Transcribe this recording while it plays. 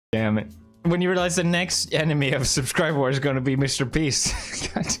Damn it. When you realize the next enemy of subscribe war is going to be Mr. Beast.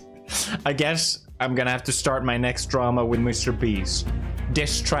 I guess I'm going to have to start my next drama with Mr. Beast.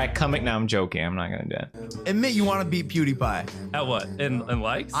 Diss track coming. No, I'm joking. I'm not going to do that. Admit you want to beat PewDiePie. At what? In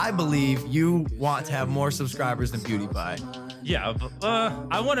likes? I believe you want to have more subscribers than PewDiePie. Yeah, but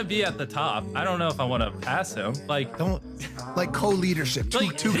I want to be at the top. I don't know if I want to pass him. Like, don't like co-leadership. Two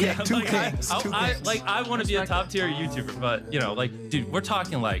kings. I want to be a top tier YouTuber, but you know, like, dude, we're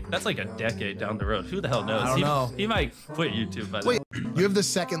talking like that's like a decade down the road. Who the hell knows? I don't know. He might quit YouTube. But wait, you have the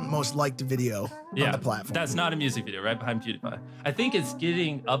second most liked video on the platform. That's not a music video, right behind PewDiePie. I think it's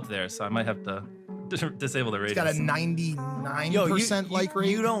getting up there, so I might have to disable the rating. It's got a 99% like rate.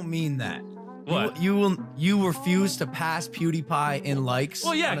 You don't mean that. What? You refuse to pass PewDiePie in likes?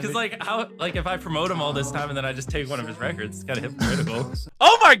 Well, yeah, because like if I promote him all this time and then I just take one of his records, it's kind of hypocritical.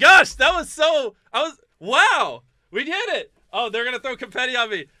 Oh my gosh, that was so wow, we did it. Oh, they're gonna throw confetti on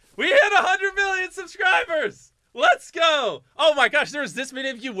me. We hit 100 million subscribers. Let's go. Oh my gosh, there was this many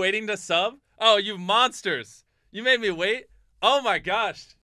of you waiting to sub. Oh, you monsters. You made me wait. Oh my gosh.